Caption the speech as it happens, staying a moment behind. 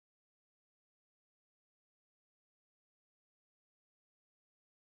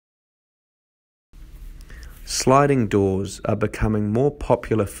Sliding doors are becoming more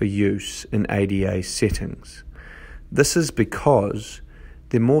popular for use in ADA settings. This is because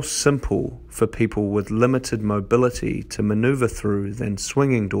they're more simple for people with limited mobility to maneuver through than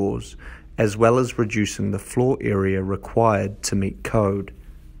swinging doors, as well as reducing the floor area required to meet code.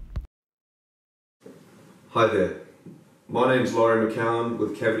 Hi there, my name's Laurie McCowan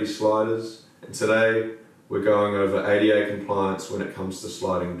with Cavity Sliders, and today we're going over ADA compliance when it comes to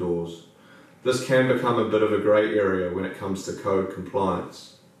sliding doors. This can become a bit of a grey area when it comes to code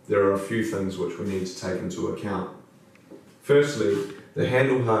compliance. There are a few things which we need to take into account. Firstly, the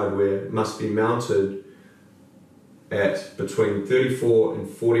handle hardware must be mounted at between 34 and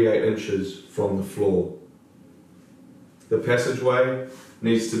 48 inches from the floor. The passageway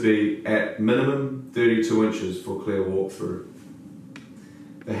needs to be at minimum 32 inches for clear walkthrough.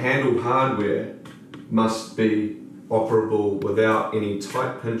 The handle hardware must be operable without any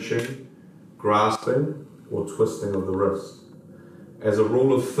tight pinching, grasping or twisting of the wrist. As a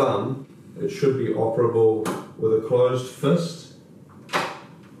rule of thumb, it should be operable with a closed fist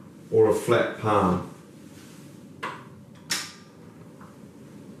or a flat palm.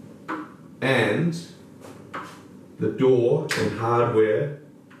 And the door and hardware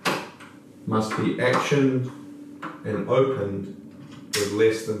must be actioned and opened with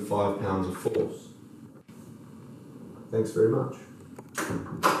less than 5 pounds of force. Thanks very much.